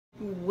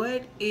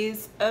What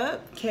is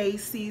up,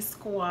 KC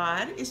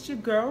Squad? It's your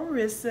girl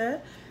Rissa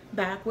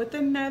back with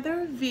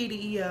another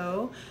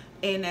video,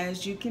 and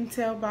as you can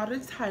tell by the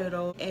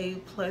title, a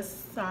plus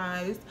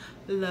size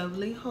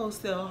lovely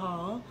wholesale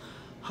haul.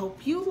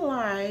 Hope you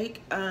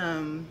like.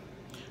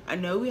 I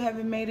know we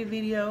haven't made a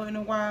video in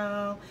a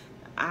while.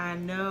 I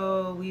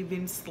know we've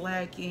been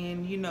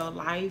slacking. You know,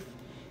 life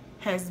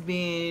has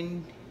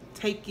been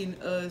taking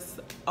us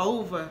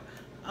over.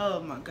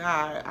 Oh my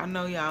God, I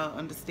know y'all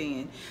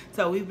understand.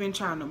 So we've been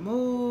trying to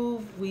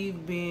move.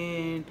 We've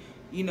been,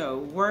 you know,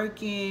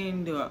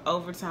 working, doing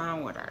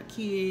overtime with our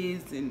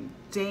kids and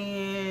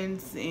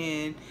dance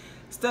and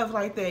stuff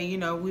like that. You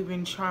know, we've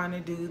been trying to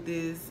do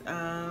this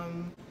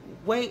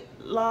weight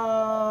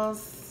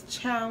loss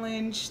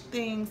challenge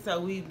thing. So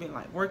we've been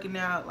like working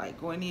out,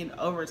 like going in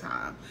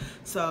overtime.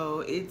 So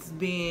it's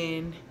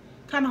been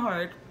kind of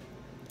hard,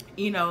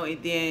 you know,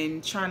 and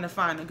then trying to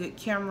find a good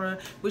camera,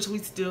 which we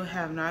still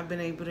have not been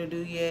able to do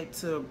yet,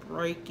 to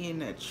break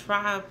in a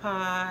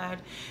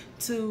tripod,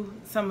 to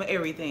some of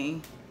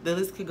everything. The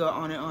list could go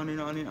on and on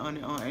and on and on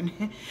and on.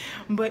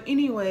 But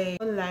anyway,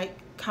 like,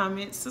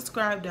 comment,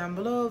 subscribe down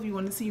below if you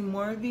want to see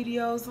more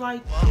videos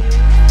like this.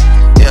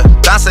 Yeah,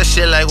 bounce that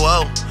shit like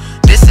whoa.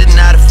 This is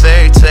not a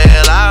fairy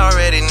tale. I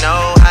already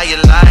know how you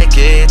like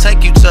it.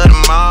 Take you to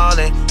the mall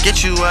and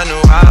get you a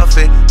new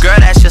outfit. Girl,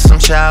 that's just some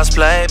child's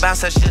play.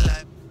 Bounce that shit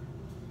like.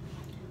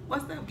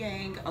 What's up,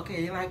 gang?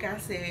 Okay, like I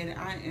said,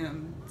 I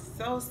am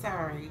so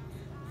sorry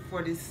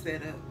for this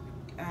setup.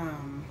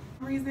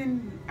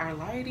 Reason our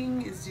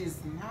lighting is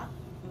just not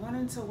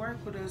wanting to work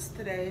with us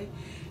today,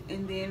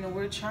 and then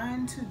we're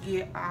trying to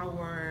get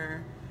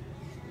our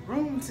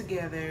room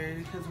together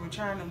because we're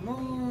trying to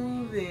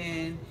move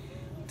and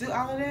do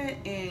all of that,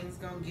 and it's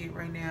gonna get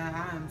right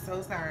now. I'm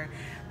so sorry,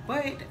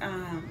 but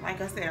like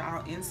I said,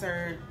 I'll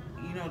insert,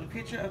 you know, the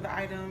picture of the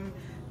item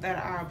that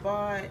I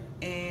bought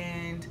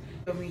and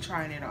of me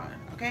trying it on.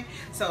 Okay,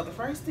 so the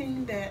first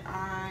thing that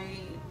I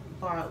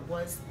bought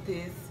was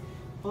this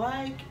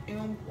black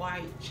and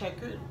white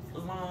checkered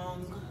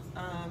long,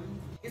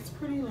 it's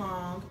pretty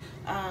long.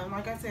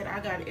 Like I said, I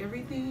got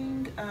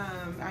everything.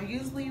 I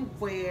usually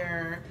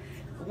wear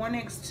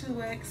 1X,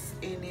 2X,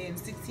 and then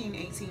 16,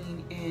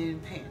 18 in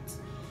pants.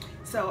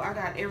 So I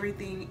got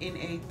everything in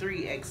a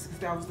 3X because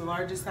that was the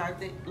largest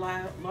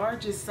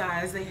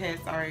size they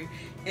had, sorry.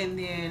 And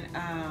then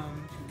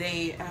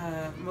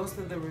most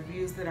of the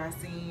reviews that I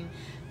seen,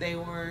 they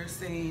were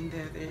saying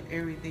that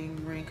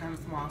everything ran kind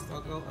of small,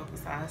 so go up a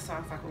size. So I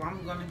was like, well,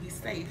 I'm gonna be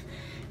safe,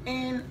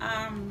 and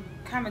I'm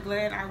kind of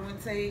glad I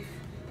went safe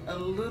a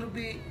little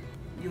bit.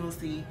 You'll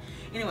see.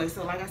 Anyway,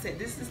 so like I said,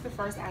 this is the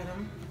first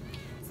item.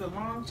 It's a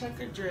long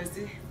checkered dress.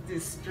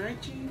 This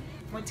stretchy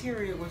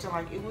material, which I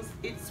like.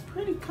 It's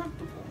pretty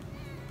comfortable.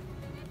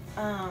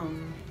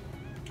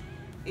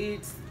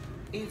 It's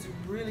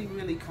really,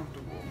 really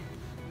comfortable.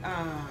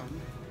 I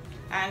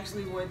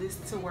actually wore this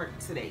to work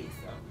today.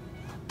 So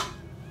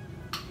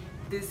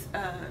this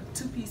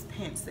two-piece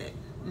pant set.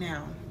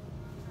 Now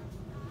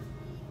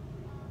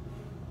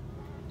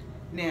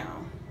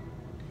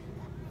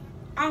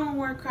I don't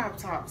wear crop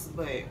tops,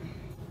 but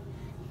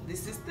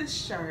this is the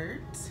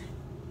shirt.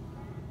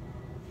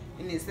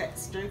 And it's that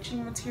stretchy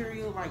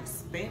material, like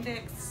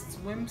spandex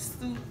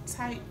swimsuit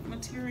type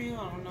material.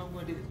 I don't know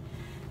what it is.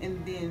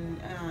 And then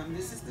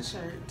this is the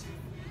shirt.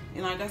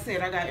 And like I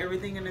said, I got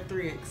everything in the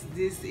 3X.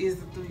 This is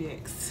the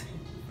 3X.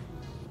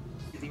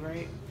 Easy,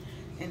 right?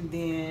 And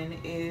then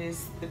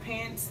is the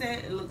pants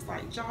set. It looks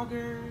like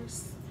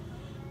joggers.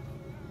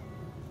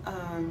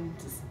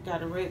 Just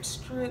got a red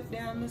strip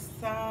down the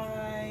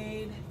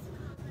side.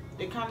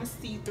 They're kind of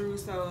see-through,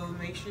 so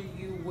make sure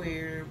you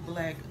wear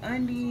black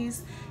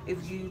undies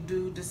if you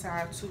do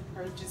decide to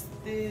purchase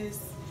this.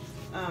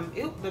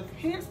 The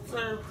pants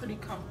are pretty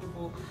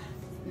comfortable.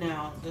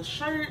 Now the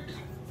shirt,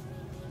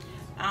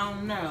 I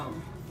don't know,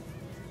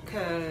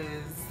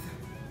 cause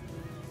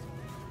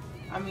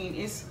I mean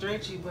it's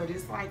stretchy, but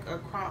it's like a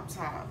crop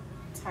top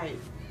type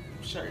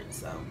shirt,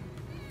 so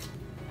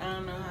I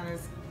don't know how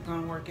that's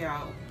gonna work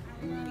out.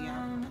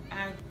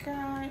 I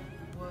got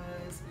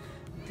was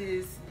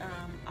this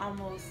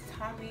almost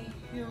Tommy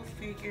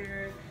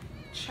Hilfiger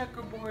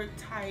checkerboard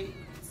type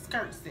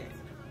skirt set.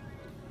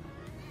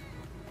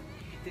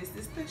 This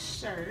is the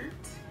shirt.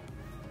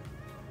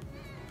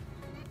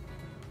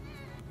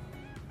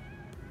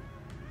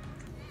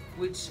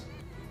 Which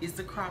is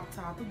the crop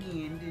top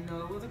again. Didn't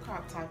know it was a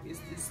crop top.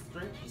 It's this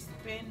stretchy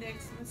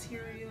spandex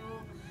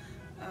material.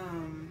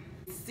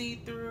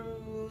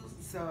 See-through,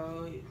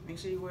 so make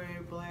sure you wear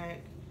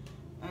black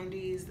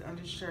undies,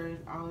 undershirt,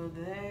 all of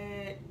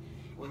that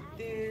with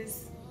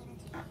this.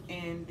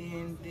 And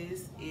then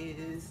this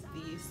is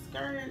the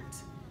skirt,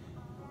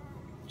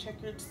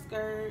 checkered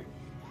skirt.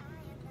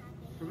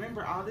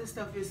 Remember, all this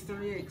stuff is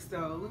 3X,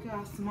 so look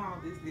how small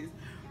this is,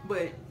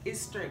 but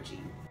it's stretchy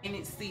and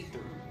it's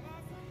see-through.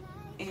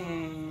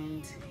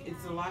 And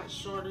it's a lot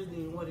shorter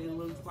than what it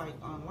looks like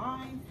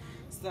online.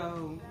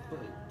 So,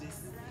 but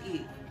this is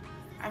it.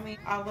 I mean,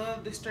 I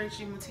love the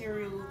stretchy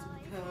materials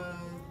because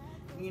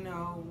you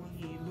know,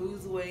 when you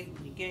lose weight,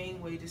 when you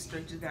gain weight, it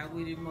stretches out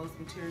with it. Most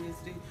materials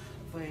do,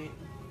 but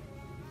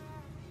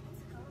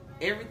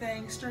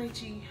everything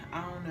stretchy,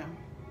 I don't know.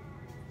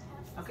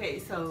 Okay,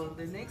 so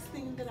the next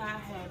thing that I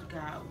had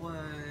got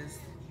was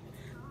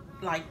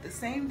like the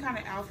same kind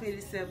of outfit,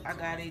 except I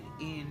got it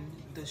in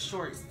the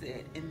short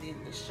set, and then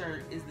the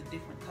shirt is a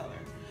different color.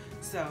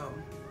 So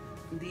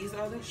these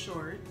are the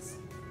shorts.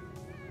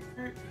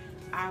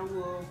 I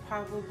will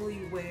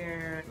probably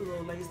wear a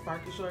little lace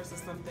sparky shorts or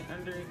something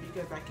under it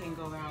because I can't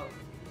go out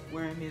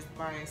wearing this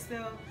by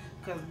itself,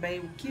 because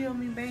babe would kill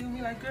me. Babe would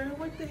be like, girl,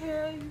 what the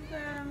hell you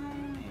got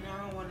on? And I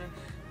don't want to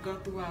go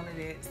through all of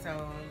that.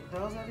 So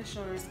those are the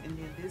shorts, and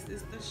then this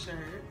is the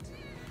shirt,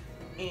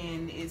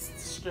 and it's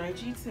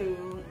stretchy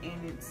too,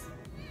 and it's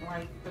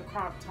like the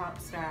crop top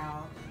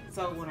style.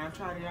 So when I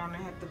tried it on, I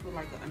had to put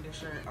like an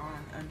undershirt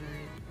on under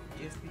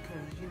it, just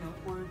because, you know,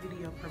 for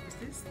video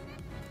purposes.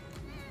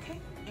 Okay,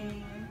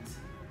 and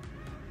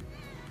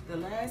the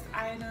last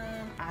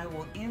item, I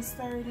will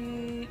insert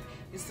it.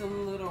 It's a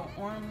little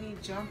army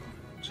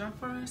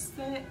jumper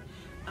set.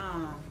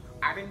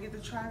 I didn't get to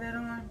try that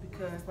on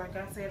because, like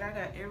I said, I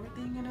got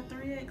everything in a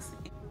 3X.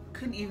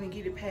 Couldn't even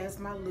get it past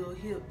my little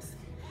hips.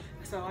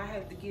 So I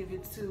had to give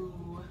it to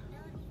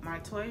my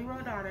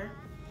 12-year-old daughter.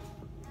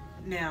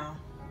 Now,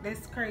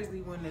 that's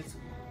crazy when the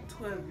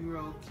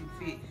 12-year-old can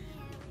fit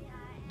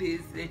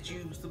this that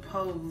you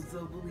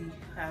supposedly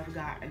have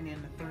gotten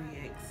in the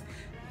 3X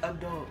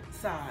adult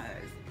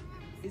size.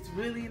 It's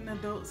really an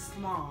adult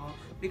small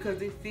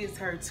because it fits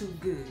her too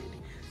good.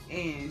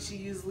 And she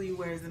usually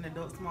wears an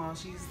adult small.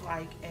 She's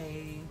like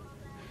a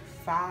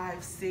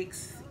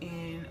 5'6"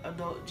 in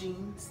adult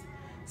jeans.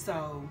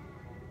 So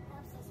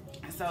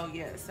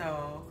yeah,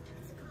 so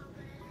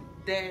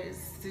that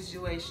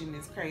situation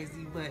is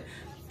crazy,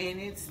 and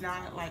it's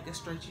not like a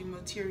stretchy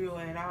material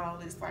at all.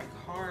 It's like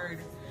hard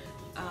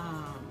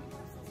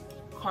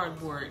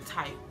cardboard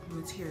type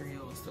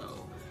material.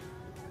 So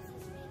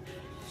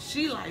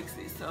she likes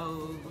it,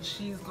 so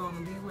she's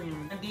gonna be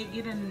wearing it. I did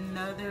get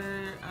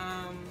another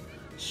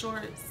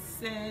short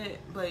set,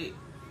 but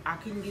I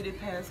couldn't get it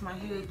past my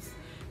hips,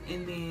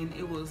 and then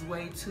it was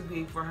way too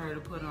big for her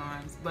to put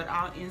on. But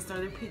I'll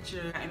insert a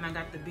picture, and I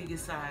got the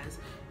biggest size.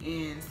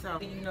 And so,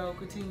 you know,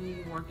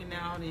 continue working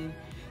out and,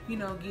 you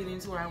know, get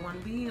into where I want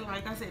to be.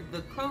 Like I said,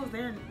 the clothes,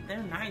 they're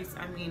nice.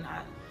 I mean,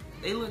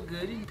 they look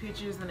good in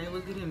pictures and they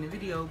look good in the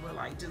video, but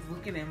like just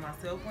looking at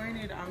myself wearing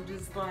it, I'm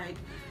just like,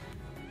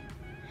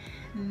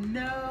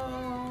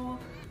 no,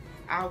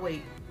 I'll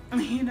wait.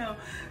 You know.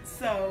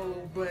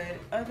 So, but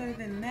other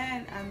than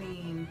that, I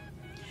mean,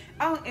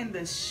 oh, and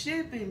the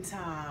shipping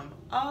time,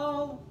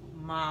 oh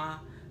my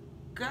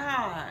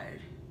God,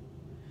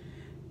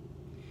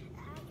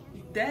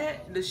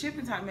 the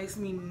shipping time makes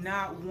me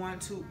not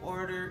want to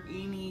order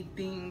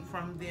anything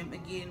from them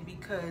again,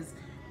 because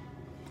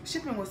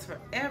shipping was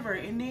forever.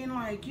 And then,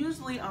 like,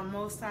 usually on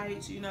most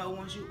sites, you know,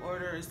 once you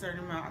order a certain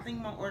amount, I think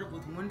my order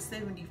was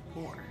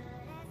 $174.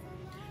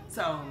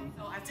 So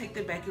I take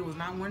that back, it was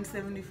not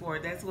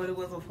 $174. That's what it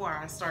was before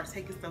I started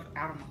taking stuff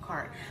out of my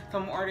cart. So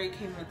my order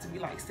came up to be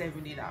like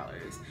 $70,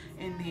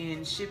 and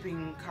then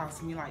shipping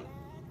cost me like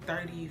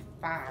 $35,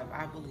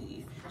 I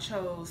believe. I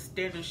chose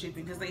standard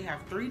shipping because they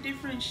have 3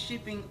 different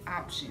shipping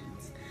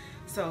options.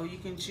 So you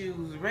can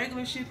choose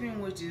regular shipping,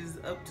 which is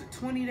up to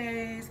 20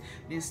 days.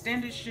 Then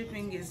standard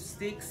shipping is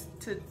 6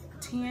 to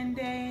 10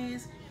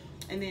 days.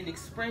 And then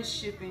express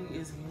shipping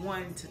is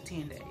 1 to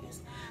 10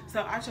 days.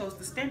 So I chose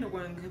the standard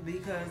one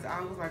because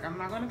I was like, I'm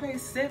not gonna pay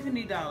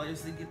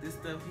 $70 to get this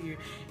stuff here.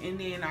 And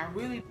then I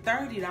really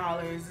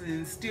 $30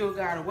 and still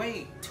gotta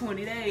wait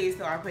 20 days.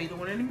 So I paid the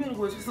one in the middle,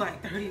 which was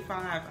like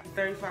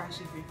 $35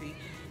 shipping fee.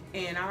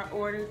 And I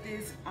ordered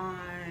this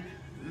on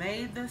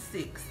May the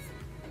 6th.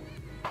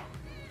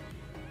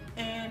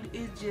 And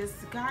it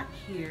just got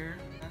here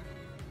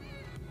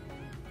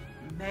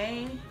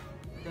May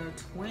the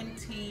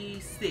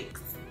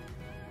 26th.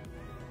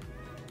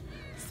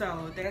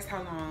 So that's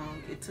how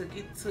long it took.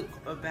 It took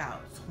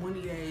about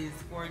 20 days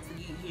for it to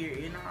get here.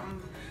 And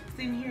I'm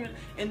sitting here,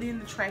 and then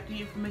the tracking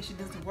information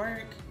doesn't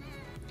work.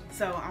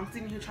 So I'm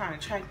sitting here trying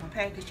to track my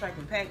package,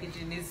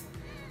 and it's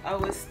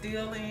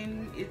still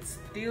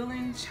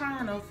in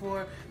China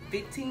for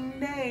 15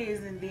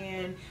 days. And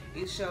then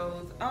it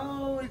shows,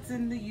 oh, it's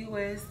in the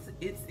US,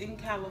 it's in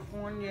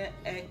California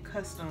at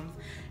customs,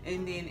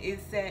 and then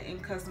it's sat in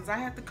customs. I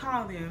have to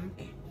call them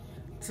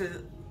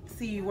to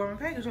see where my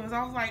package was.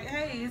 I was like,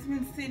 hey, it's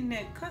been sitting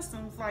at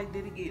customs, like,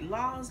 did it get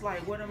lost?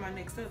 Like, what are my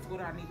next steps? What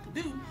do I need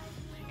to do?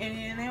 And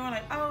then they were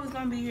like, oh, it's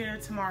gonna be here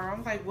tomorrow. I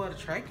was like, well, the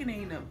tracking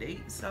ain't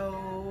update,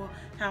 so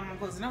how am I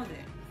supposed to know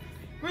that?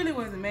 Really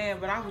wasn't mad,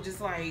 but I was just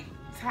like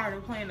tired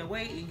of playing the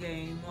waiting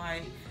game.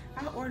 Like,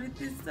 I ordered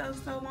this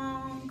stuff so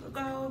long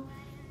ago,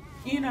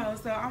 you know.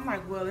 So I'm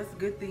like, well, it's a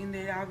good thing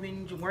that I've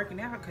been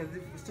working out, because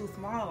if it's too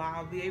small,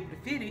 I'll be able to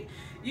fit it,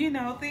 you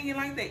know, thinking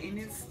like that. And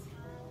it's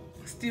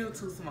still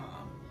too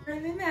small. Other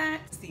than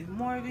that, see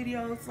more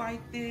videos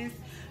like this.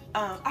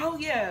 Oh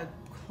yeah,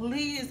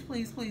 please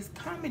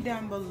comment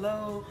down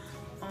below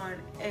on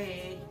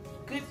a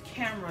good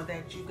camera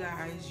that you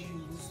guys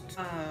use.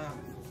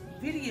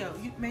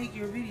 You make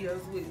your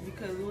videos with,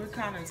 because we're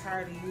kind of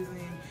tired of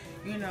using,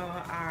 you know,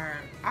 our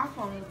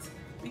iPhones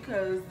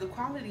because the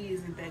quality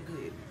isn't that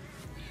good.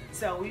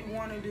 So we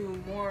want to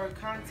do more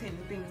content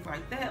and things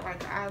like that.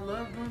 Like, I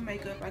love doing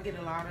makeup. I get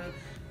a lot of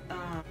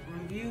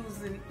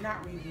reviews, and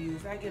not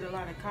reviews, I get a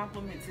lot of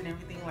compliments and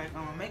everything, like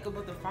makeup,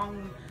 but the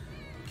phone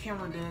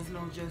camera does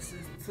no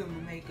justice to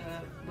my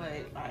makeup.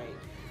 But like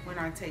when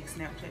I take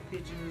Snapchat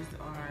pictures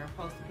or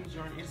post a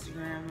picture on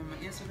Instagram on my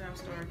Instagram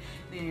story,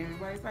 then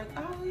everybody's like,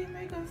 oh, your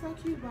makeup's so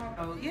cute, Bob.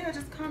 So yeah,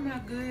 just comment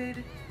a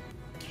good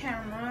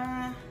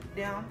camera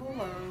down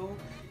below,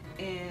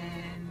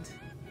 and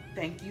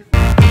thank you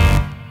for